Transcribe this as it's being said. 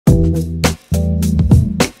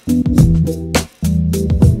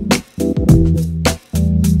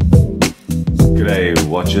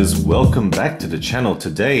watchers, welcome back to the channel.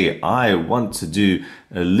 Today I want to do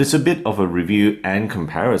a little bit of a review and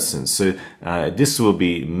comparison. So this will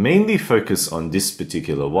be mainly focused on this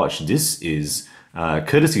particular watch. This is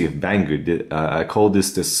courtesy of BangGood. I call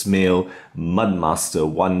this the Smael Mudmaster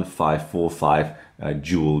 1545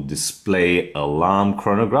 dual display alarm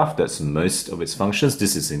chronograph. That's most of its functions.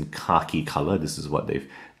 This is in khaki color. This is what they've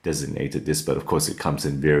designated this, but of course it comes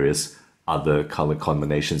in various other color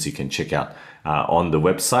combinations you can check out on the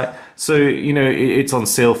website. So you know it's on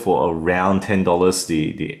sale for around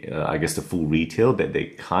 $10. I guess the full retail that they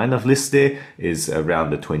kind of list there is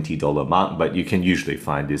around the $20 mark, but you can usually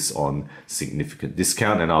find this on significant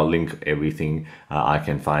discount, and I'll link everything I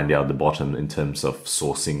can find there at the bottom in terms of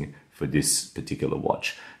sourcing for this particular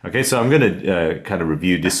watch. Okay, so I'm going to kind of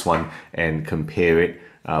review this one and compare it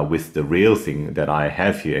with the real thing that I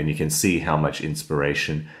have here, and you can see how much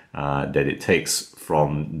inspiration that it takes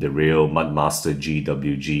from the real Mudmaster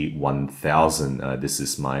GWG-1000. This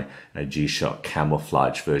is my G-Shock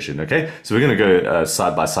camouflage version. Okay, so we're going to go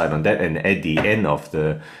side by side on that, and at the end of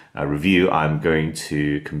the review I'm going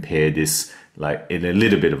to compare this like in a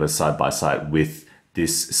little bit of a side by side with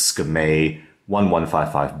this Skmei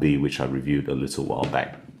 1155B, which I reviewed a little while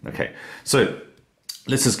back. Okay, so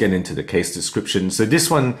let's just get into the case description. So this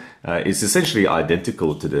one is essentially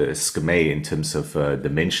identical to the Skmei in terms of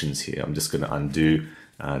dimensions here. I'm just going to undo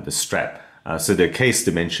the strap. So the case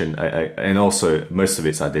dimension, and also most of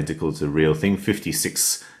it's identical to the real thing,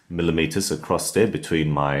 56 millimeters across there between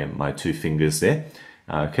my two fingers there.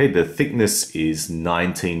 Okay, the thickness is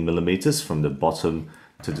 19 millimeters from the bottom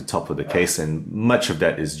to the top of the case, and much of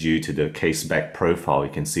that is due to the case back profile.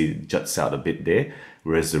 You can see it juts out a bit there,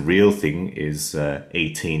 whereas the real thing is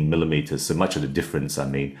 18 millimeters. So much of the difference, I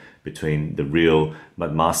mean, between the real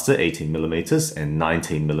Mudmaster 18 millimeters and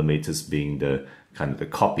 19 millimeters being the kind of the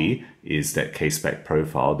copy, is that case back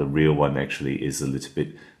profile. The real one actually is a little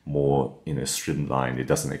bit more, you know, streamlined. It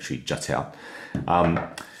doesn't actually jut out.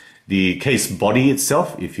 The case body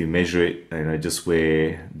itself, if you measure it, you know, just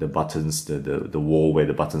where the buttons, the wall where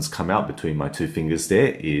the buttons come out between my two fingers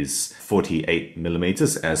there, is 48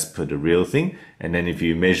 millimeters as per the real thing. And then if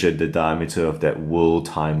you measure the diameter of that world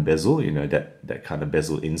time bezel, you know, that kind of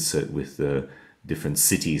bezel insert with the different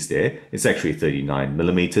cities there, it's actually 39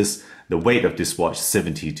 millimeters. The weight of this watch,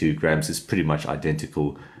 72 grams, is pretty much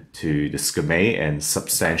identical to the Skmei and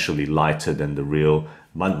substantially lighter than the real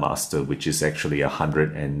Mudmaster, which is actually a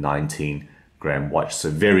 119 gram watch. So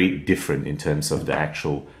very different in terms of the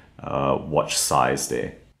actual watch size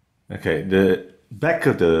there. Okay, the back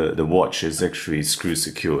of the watch is actually screw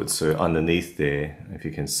secured. So underneath there, if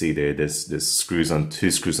you can see there, there's screws on,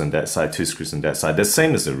 two screws on that side, two screws on that side. The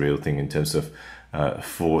same as the real thing in terms of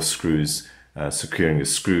 4 screws securing the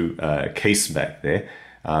screw case back there.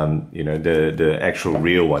 You know, the actual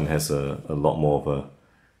real one has a lot more of a,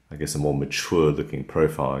 I guess, a more mature looking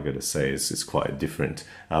profile. I gotta say, it's quite different.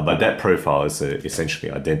 But that profile is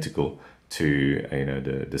essentially identical to, you know,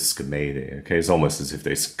 the Skmei there. Okay, it's almost as if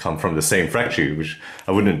they come from the same factory, which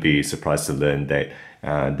I wouldn't be surprised to learn that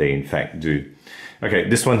they in fact do. Okay,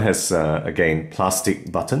 this one has again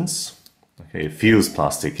plastic buttons. Okay, it feels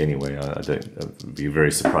plastic anyway. I'd be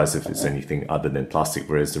very surprised if it's anything other than plastic,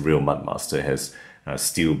 whereas the real Mudmaster has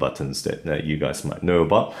steel buttons that you guys might know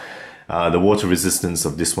about. The water resistance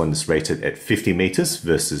of this one is rated at 50 meters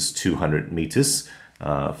versus 200 meters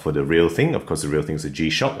for the real thing. Of course, the real thing is a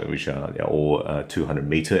G-Shock, which are they're all 200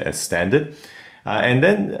 meter as standard. And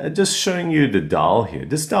then just showing you the dial here.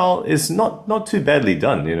 This dial is not too badly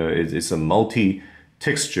done. You know, it's a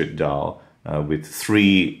multi-textured dial with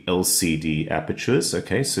 3 LCD apertures.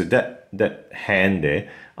 Okay, so that hand there,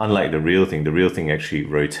 unlike the real thing actually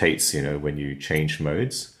rotates, you know, when you change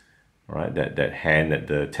modes. Right, that hand at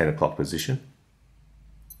the 10 o'clock position.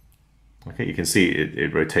 Okay, you can see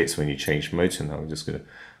it rotates when you change modes, and I'm just going to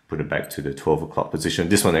put it back to the 12 o'clock position.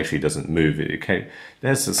 This one actually doesn't move.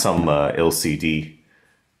 There's some LCD,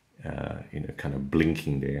 you know, kind of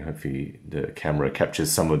blinking there. Hopefully the camera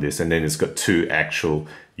captures some of this, and then it's got 2 actual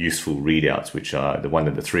useful readouts, which are the one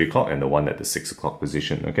at the 3 o'clock and the one at the 6 o'clock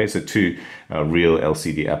position. Okay, so 2 real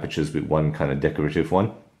LCD apertures with one kind of decorative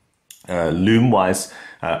one. Loom wise,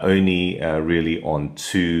 only really on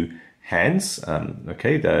 2 hands.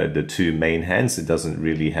 Okay, the 2 main hands, it doesn't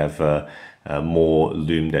really have more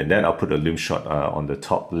loom than that. I'll put a loom shot on the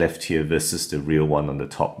top left here versus the real one on the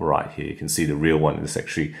top right here. You can see the real one is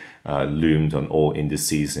actually loomed on all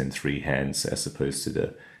indices and 3 hands, as opposed to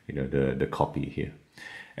the, you know, the copy here.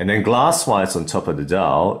 And then glass-wise on top of the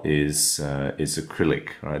dial is acrylic,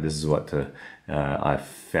 right? This is what I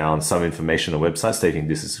found some information on the website stating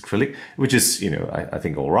this is acrylic, which is, I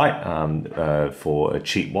think all right for a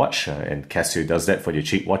cheap watch, and Casio does that for your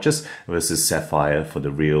cheap watches, versus sapphire for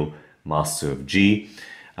the real master of G.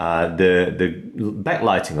 The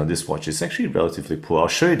backlighting on this watch is actually relatively poor. I'll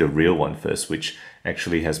show you the real one first, which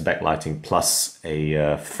actually has backlighting plus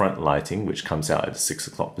a front lighting, which comes out at the 6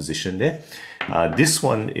 o'clock position there. This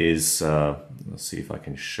one is, let's see if I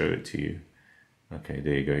can show it to you. Okay,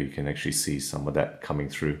 there you go. You can actually see some of that coming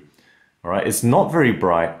through. All right, it's not very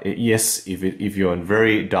bright. Yes, if you're in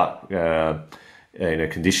very dark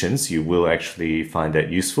conditions, you will actually find that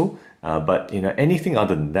useful. But anything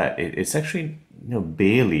other than that, it's actually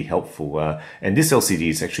barely helpful. And this LCD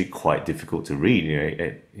is actually quite difficult to read.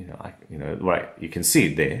 Right, you can see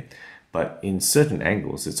it there, but in certain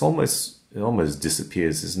angles, it almost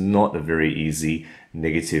disappears. It's not a very easy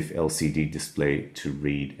negative LCD display to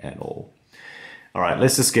read at all. All right,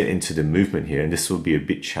 let's just get into the movement here, and this will be a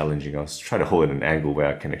bit challenging. I'll try to hold it at an angle where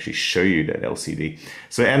I can actually show you that LCD.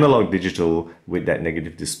 So analog digital with that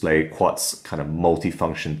negative display, quartz kind of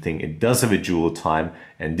multi-function thing. It does have a dual time,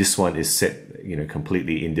 and this one is set,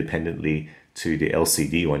 completely independently to the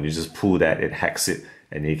LCD one. You just pull that, it hacks it,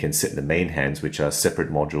 and you can set the main hands, which are a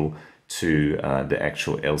separate module, to the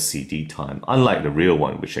actual LCD time. Unlike the real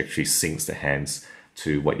one, which actually syncs the hands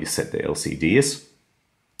to what you set the LCD is.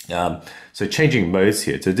 So changing modes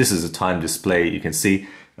here. So this is a time display. You can see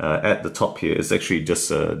at the top here, it's actually just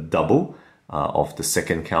a double of the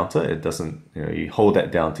second counter. It doesn't, you hold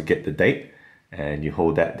that down to get the date, and you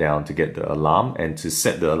hold that down to get the alarm. And to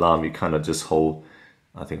set the alarm, you kind of just hold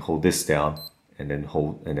this down and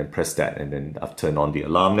then press that, and then I've turned on the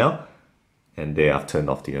alarm now, and there I've turned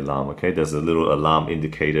off the alarm. Okay, there's a little alarm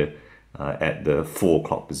indicator at the 4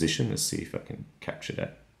 o'clock position. Let's see if I can capture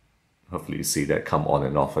that. Hopefully you see that come on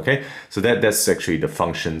and off. Okay, so that's actually the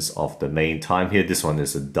functions of the main time here. This one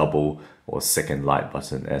is a double or second light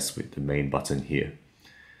button, as with the main button here.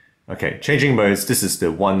 Okay, changing modes. This is the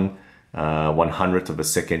 1/100th of a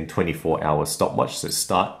second 24-hour stopwatch. So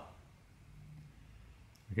start.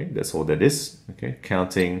 Okay, that's all that is. Okay,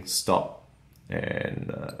 counting, stop,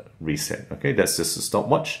 and reset. Okay, that's just a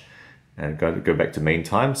stopwatch. And go back to main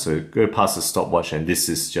time. So go past the stopwatch, and this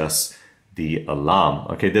is just the alarm.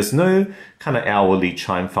 Okay, there's no kind of hourly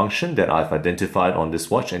chime function that I've identified on this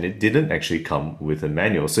watch, and it didn't actually come with a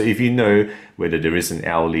manual. So if you know whether there is an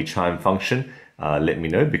hourly chime function, let me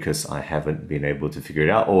know, because I haven't been able to figure it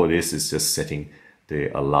out. All this is just setting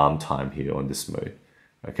the alarm time here on this mode.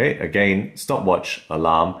 Okay, again, stopwatch,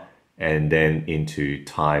 alarm, and then into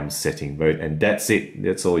time setting mode, and that's it.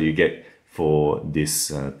 That's all you get for this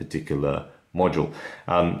particular module.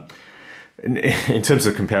 In terms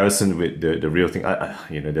of comparison with the real thing,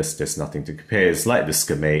 there's nothing to compare. It's like the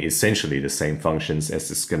Skmei, essentially the same functions as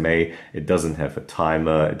the Skmei. It doesn't have a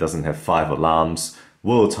timer, it doesn't have 5 alarms,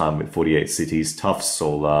 world time with 48 cities, tough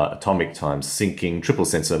solar, atomic time, syncing, triple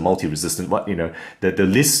sensor, multi-resistant. The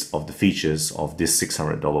list of the features of this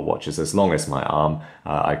 $600 watch is as long as my arm.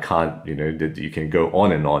 I can't, you can go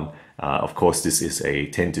on and on. Of course, this is a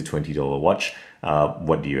 $10 to $20 watch.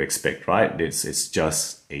 What do you expect, right? It's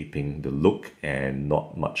just aping the look and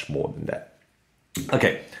not much more than that.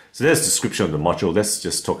 Okay, so there's the description of the module. Let's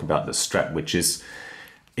just talk about the strap, which is,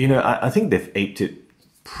 I think they've aped it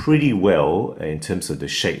pretty well in terms of the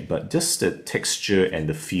shape, but just the texture and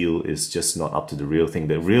the feel is just not up to the real thing.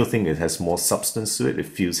 The real thing, it has more substance to it. It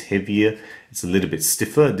feels heavier. It's a little bit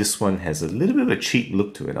stiffer. This one has a little bit of a cheap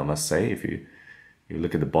look to it, I must say. If you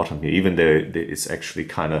look at the bottom here, even though it's actually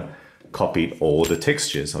kind of copied all the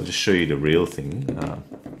textures. I'll just show you the real thing.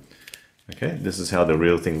 Okay, this is how the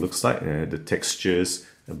real thing looks like, the textures,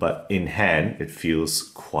 but in hand it feels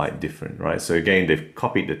quite different, right? So again, they've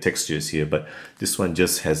copied the textures here, but this one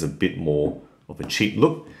just has a bit more of a cheap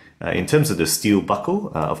look. In terms of the steel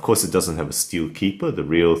buckle, of course it doesn't have a steel keeper. The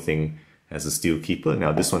real thing has a steel keeper.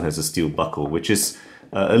 Now this one has a steel buckle, which is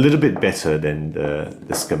a little bit better than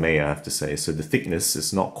the Skmei, I have to say. So the thickness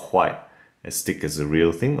is not quite as thick as the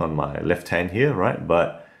real thing on my left hand here, right?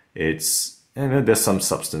 But it's, there's some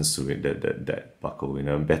substance to it, that buckle,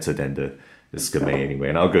 better than the Skmei anyway.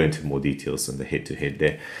 And I'll go into more details on the head-to-head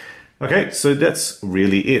there. Okay, so that's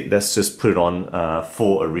really it. Let's just put it on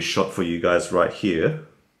for a wrist shot for you guys right here.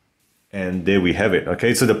 And there we have it.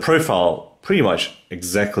 Okay, so the profile pretty much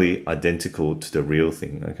exactly identical to the real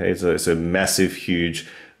thing. Okay, so it's a massive, huge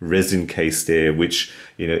resin case there, which,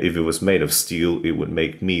 if it was made of steel, it would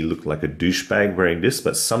make me look like a douchebag wearing this,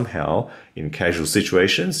 but somehow in casual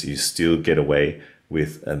situations, you still get away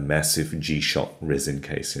with a massive G-Shock resin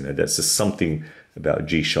case. That's just something about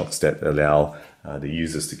G-Shocks that allow the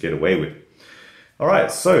users to get away with. All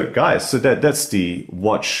right, so guys, so that's the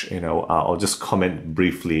watch. You know, I'll just comment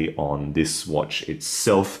briefly on this watch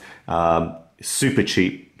itself. Super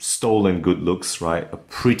cheap, stolen good looks, right? A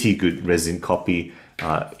pretty good resin copy.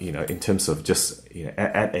 You know, in terms of just, you know,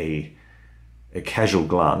 at a casual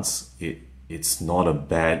glance, it's not a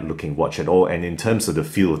bad looking watch at all. And in terms of the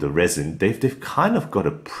feel of the resin, they've kind of got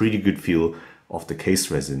a pretty good feel of the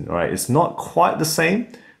case resin, right? It's not quite the same,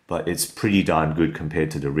 but it's pretty darn good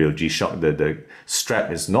compared to the real G-Shock. The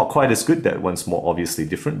strap is not quite as good. That one's more obviously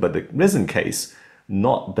different, but the resin case,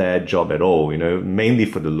 not bad job at all, you know, mainly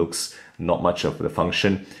for the looks, not much of the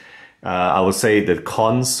function. I would say the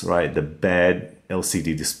cons, right? The bad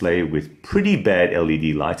LCD display with pretty bad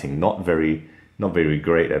LED lighting, not very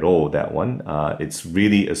great at all, that one. It's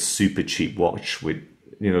really a super cheap watch with,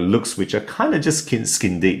 you know, looks which are kind of just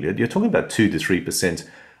skin deep. You're talking about 2 to 3%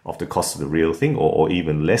 of the cost of the real thing, or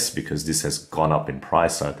even less, because this has gone up in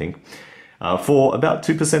price, I think, for about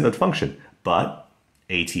 2% of the function, but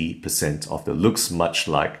 80% of the looks, much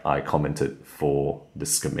like I commented for the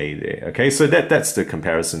Skmei there. Okay, so that's the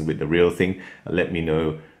comparison with the real thing. Let me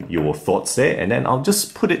know your thoughts there, and then I'll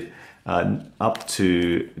just put it up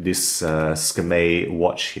to this Skmei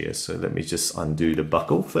watch here. So let me just undo the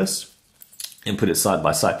buckle first and put it side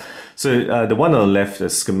by side. So the one on the left, the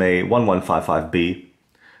Skmei 1155B,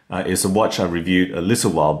 is a watch I reviewed a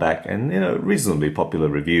little while back, and, you know, reasonably popular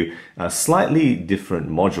review. Slightly different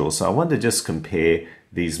modules. So I want to just compare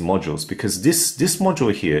these modules, because this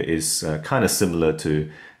module here is kind of similar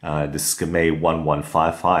to the Skmei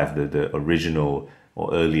 1155, the original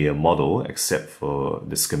or earlier model, except for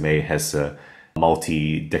the Skmei has a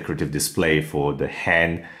multi-decorative display for the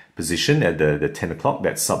hand position at the 10 o'clock,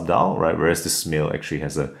 that sub-dial, right? Whereas the Smael actually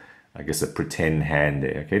has I guess a pretend hand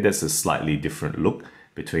there. Okay, that's a slightly different look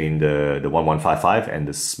between the 1155 and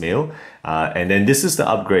the Smael. And then this is the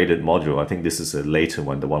upgraded module. I think this is a later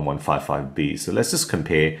one, the 1155B. So let's just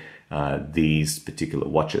compare these particular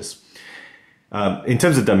watches. In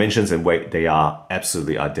terms of dimensions and weight, they are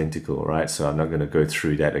absolutely identical, right? So I'm not going to go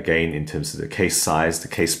through that again. In terms of the case size, the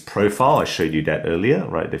case profile, I showed you that earlier,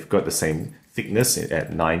 right? They've got the same thickness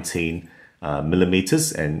at 19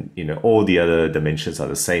 millimeters, and, you know, all the other dimensions are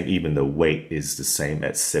the same. Even the weight is the same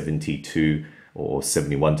at 72 or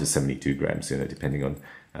 71 to 72 grams, you know, depending on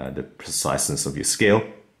the preciseness of your scale.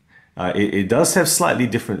 It does have slightly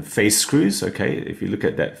different face screws, okay? If you look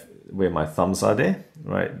at that, where my thumbs are there,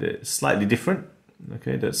 right? They're slightly different,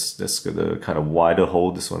 okay? That's got a kind of wider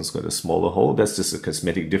hole. This one's got a smaller hole. That's just a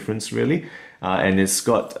cosmetic difference, really. And it's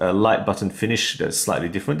got a light button finish that's slightly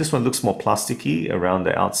different. This one looks more plasticky around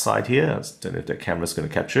the outside here. I don't know if the camera's going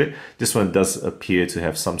to capture it. This one does appear to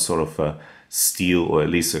have some sort of steel, or at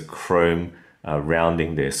least a chrome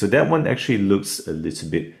rounding there. So that one actually looks a little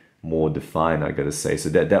bit more defined, I gotta say. So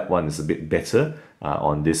that one is a bit better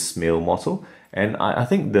on this Smael model. And I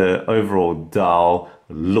think the overall dial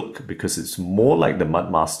look, because it's more like the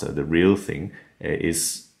Mudmaster, the real thing,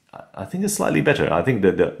 I think it's slightly better. I think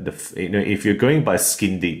that you know, if you're going by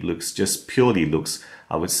skin deep looks, just purely looks,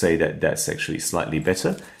 I would say that's actually slightly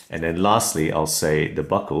better. And then lastly, I'll say the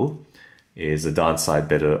buckle is a darn sight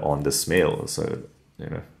better on the Smael. So, you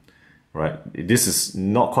know, right, this is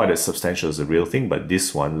not quite as substantial as the real thing, but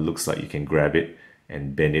this one looks like you can grab it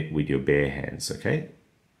and bend it with your bare hands, okay?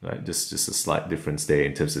 Right, just a slight difference there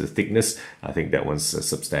in terms of the thickness. I think that one's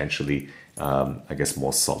substantially, I guess,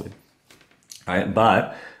 more solid. All right,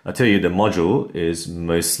 but I'll tell you, the module is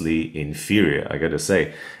mostly inferior, I gotta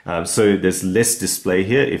say. So there's less display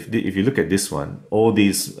here. If you look at this one, all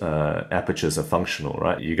these apertures are functional,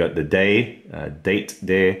 right? You got the day, date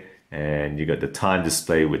there, and you got the time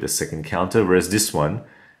display with the second counter, whereas this one,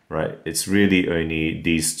 right, it's really only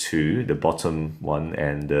these two, the bottom one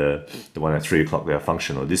and the one at 3 o'clock, they are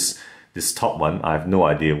functional. This top one, I have no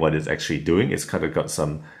idea what it's actually doing. It's kind of got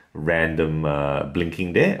some random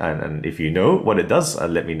blinking there, and if you know what it does,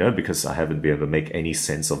 let me know, because I haven't been able to make any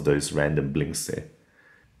sense of those random blinks there.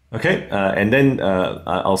 Okay, and then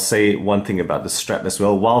I'll say one thing about the strap as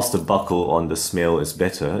well. Whilst the buckle on the Smael is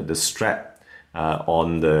better, the strap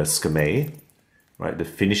on the Skmei, right, the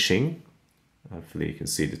finishing, hopefully you can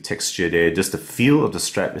see the texture there, just the feel of the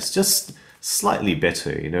strap is just slightly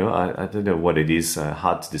better, you know. I don't know what it is,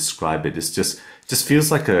 hard to describe it. It's just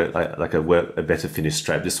feels like a better finished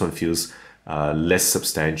strap. This one feels less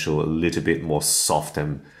substantial, a little bit more soft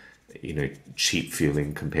and, you know, cheap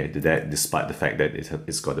feeling compared to that, despite the fact that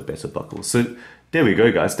it's got a better buckle. So there we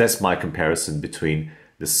go, guys. That's my comparison between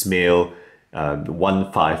the Smael the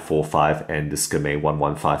 1545 and the Skmei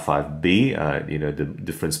 1155B, you know, the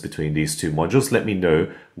difference between these two modules. Let me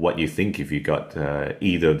know what you think if you got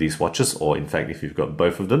either of these watches, or in fact, if you've got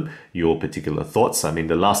both of them, your particular thoughts. I mean,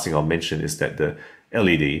 the last thing I'll mention is that the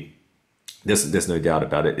LED, there's no doubt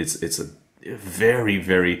about it. It's a very,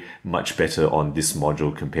 very much better on this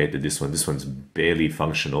module compared to this one. This one's barely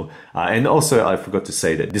functional. And also, I forgot to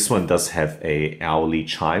say that this one does have a hourly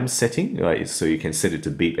chime setting, right? So you can set it to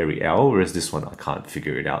beep every hour, whereas this one, I can't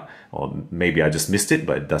figure it out. Or maybe I just missed it,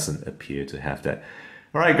 but it doesn't appear to have that.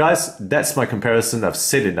 All right, guys, that's my comparison. I've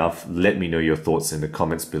said enough. Let me know your thoughts in the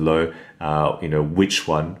comments below. You know, which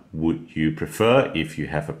one would you prefer if you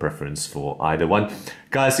have a preference for either one?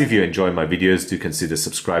 Guys, if you enjoy my videos, do consider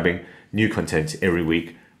subscribing. New content every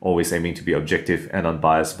week, always aiming to be objective and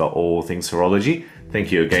unbiased about all things horology.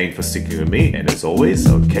 Thank you again for sticking with me, and as always,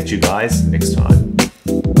 I'll catch you guys next time.